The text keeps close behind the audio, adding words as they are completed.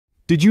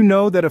Did you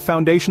know that a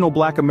foundational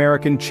Black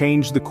American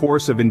changed the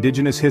course of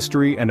indigenous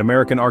history and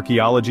American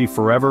archaeology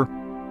forever?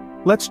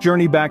 Let's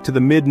journey back to the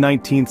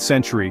mid-19th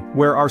century,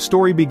 where our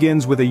story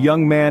begins with a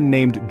young man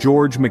named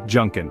George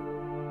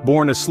McJunkin.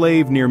 Born a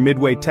slave near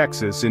Midway,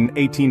 Texas in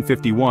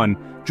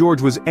 1851,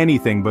 George was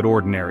anything but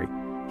ordinary.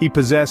 He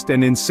possessed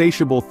an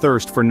insatiable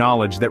thirst for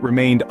knowledge that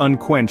remained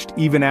unquenched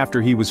even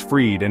after he was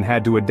freed and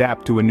had to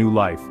adapt to a new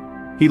life.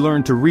 He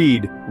learned to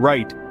read,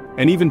 write,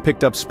 and even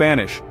picked up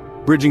Spanish,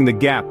 bridging the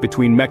gap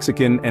between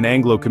Mexican and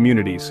Anglo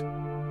communities.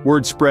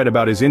 Word spread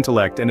about his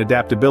intellect and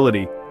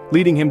adaptability,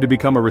 leading him to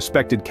become a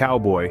respected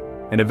cowboy,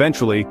 and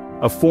eventually,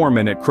 a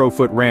foreman at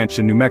Crowfoot Ranch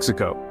in New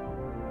Mexico.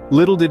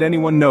 Little did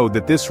anyone know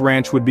that this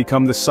ranch would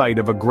become the site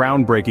of a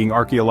groundbreaking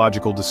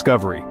archaeological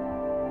discovery.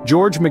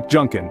 George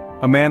McJunkin,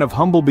 a man of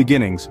humble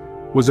beginnings,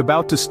 was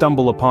about to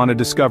stumble upon a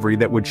discovery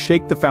that would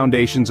shake the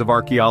foundations of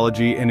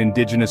archaeology and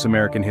indigenous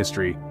American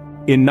history.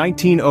 In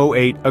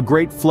 1908, a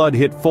great flood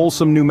hit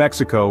Folsom, New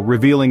Mexico,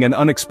 revealing an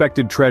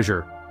unexpected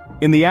treasure.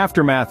 In the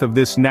aftermath of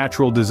this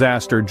natural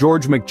disaster,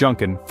 George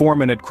McJunkin,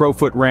 foreman at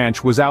Crowfoot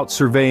Ranch, was out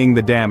surveying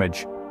the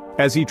damage.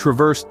 As he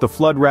traversed the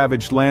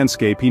flood-ravaged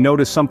landscape, he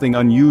noticed something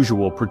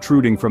unusual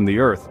protruding from the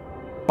earth: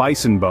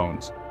 bison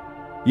bones.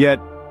 Yet,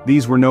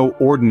 these were no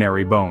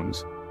ordinary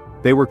bones.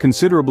 They were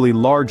considerably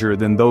larger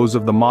than those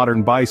of the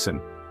modern bison,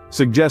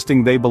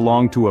 suggesting they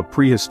belonged to a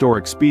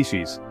prehistoric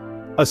species.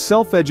 A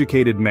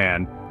self-educated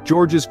man,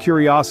 George's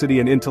curiosity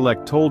and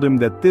intellect told him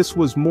that this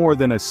was more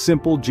than a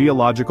simple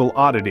geological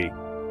oddity.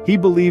 He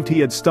believed he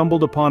had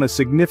stumbled upon a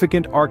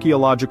significant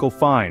archaeological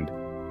find,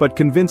 but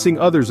convincing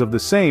others of the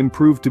same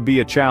proved to be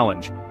a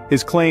challenge.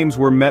 His claims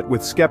were met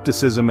with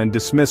skepticism and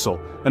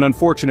dismissal, an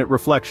unfortunate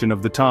reflection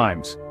of the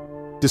times.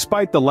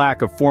 Despite the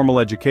lack of formal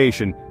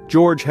education,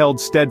 George held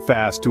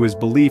steadfast to his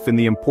belief in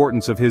the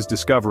importance of his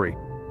discovery.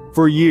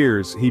 For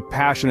years, he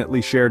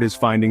passionately shared his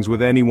findings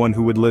with anyone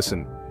who would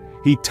listen.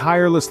 He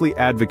tirelessly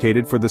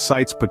advocated for the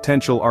site's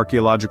potential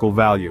archaeological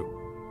value,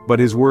 but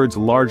his words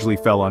largely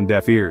fell on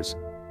deaf ears.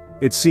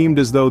 It seemed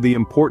as though the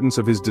importance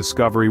of his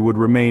discovery would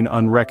remain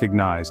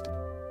unrecognized.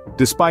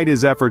 Despite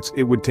his efforts,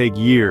 it would take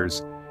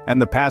years,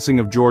 and the passing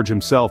of George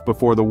himself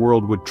before the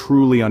world would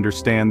truly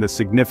understand the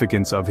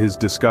significance of his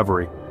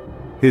discovery.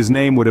 His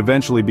name would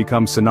eventually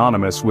become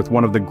synonymous with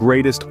one of the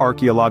greatest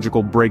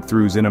archaeological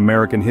breakthroughs in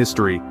American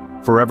history,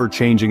 forever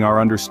changing our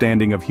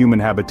understanding of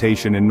human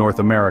habitation in North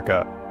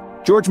America.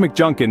 George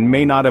McJunkin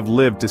may not have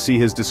lived to see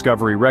his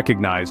discovery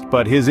recognized,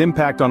 but his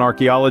impact on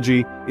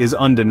archaeology is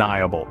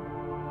undeniable.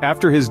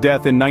 After his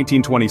death in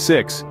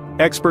 1926,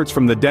 experts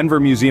from the Denver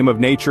Museum of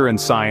Nature and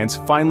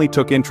Science finally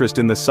took interest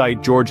in the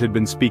site George had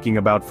been speaking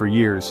about for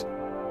years.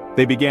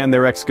 They began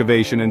their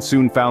excavation and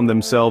soon found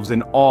themselves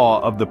in awe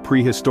of the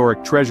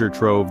prehistoric treasure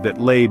trove that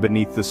lay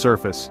beneath the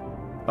surface.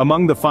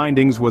 Among the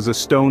findings was a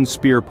stone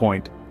spear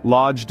point,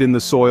 lodged in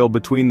the soil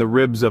between the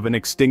ribs of an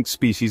extinct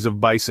species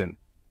of bison.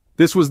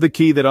 This was the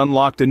key that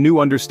unlocked a new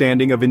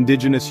understanding of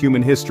indigenous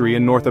human history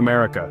in North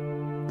America.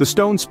 The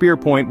stone spear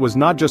point was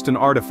not just an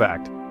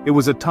artifact, it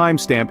was a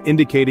timestamp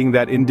indicating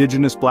that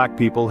indigenous Black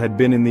people had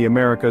been in the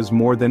Americas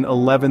more than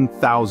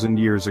 11,000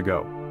 years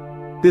ago.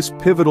 This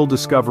pivotal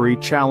discovery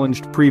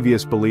challenged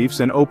previous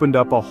beliefs and opened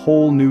up a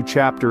whole new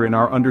chapter in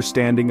our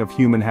understanding of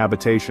human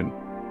habitation.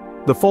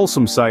 The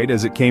Folsom site,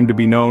 as it came to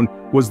be known,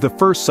 was the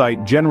first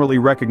site generally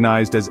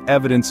recognized as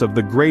evidence of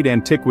the great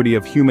antiquity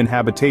of human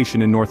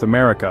habitation in North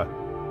America.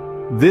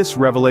 This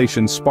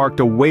revelation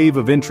sparked a wave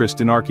of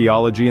interest in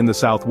archaeology in the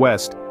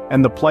Southwest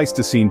and the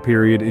Pleistocene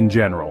period in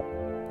general.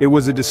 It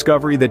was a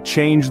discovery that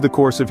changed the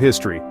course of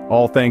history,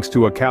 all thanks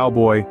to a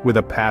cowboy with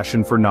a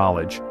passion for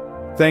knowledge.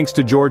 Thanks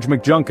to George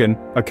McJunkin,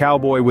 a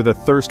cowboy with a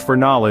thirst for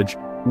knowledge,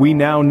 we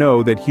now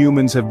know that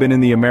humans have been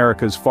in the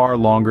Americas far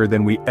longer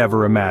than we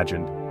ever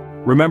imagined.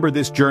 Remember,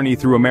 this journey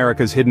through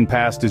America's hidden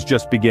past is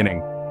just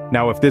beginning.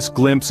 Now, if this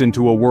glimpse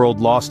into a world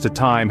lost to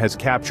time has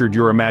captured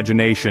your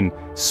imagination,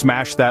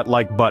 smash that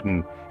like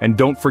button, and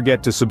don't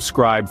forget to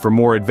subscribe for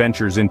more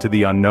adventures into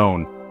the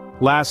unknown.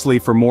 Lastly,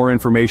 for more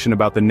information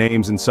about the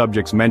names and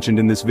subjects mentioned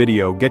in this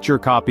video, get your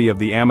copy of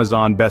the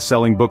Amazon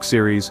best-selling book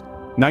series,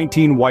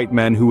 19 White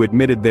Men Who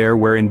Admitted There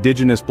Were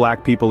Indigenous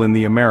Black People in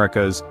the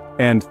Americas,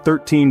 and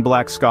 13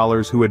 Black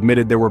Scholars Who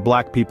Admitted There Were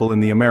Black People in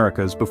the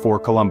Americas Before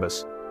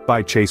Columbus,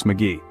 by Chase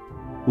McGee.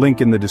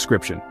 Link in the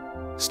description.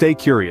 Stay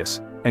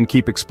curious, and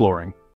keep exploring.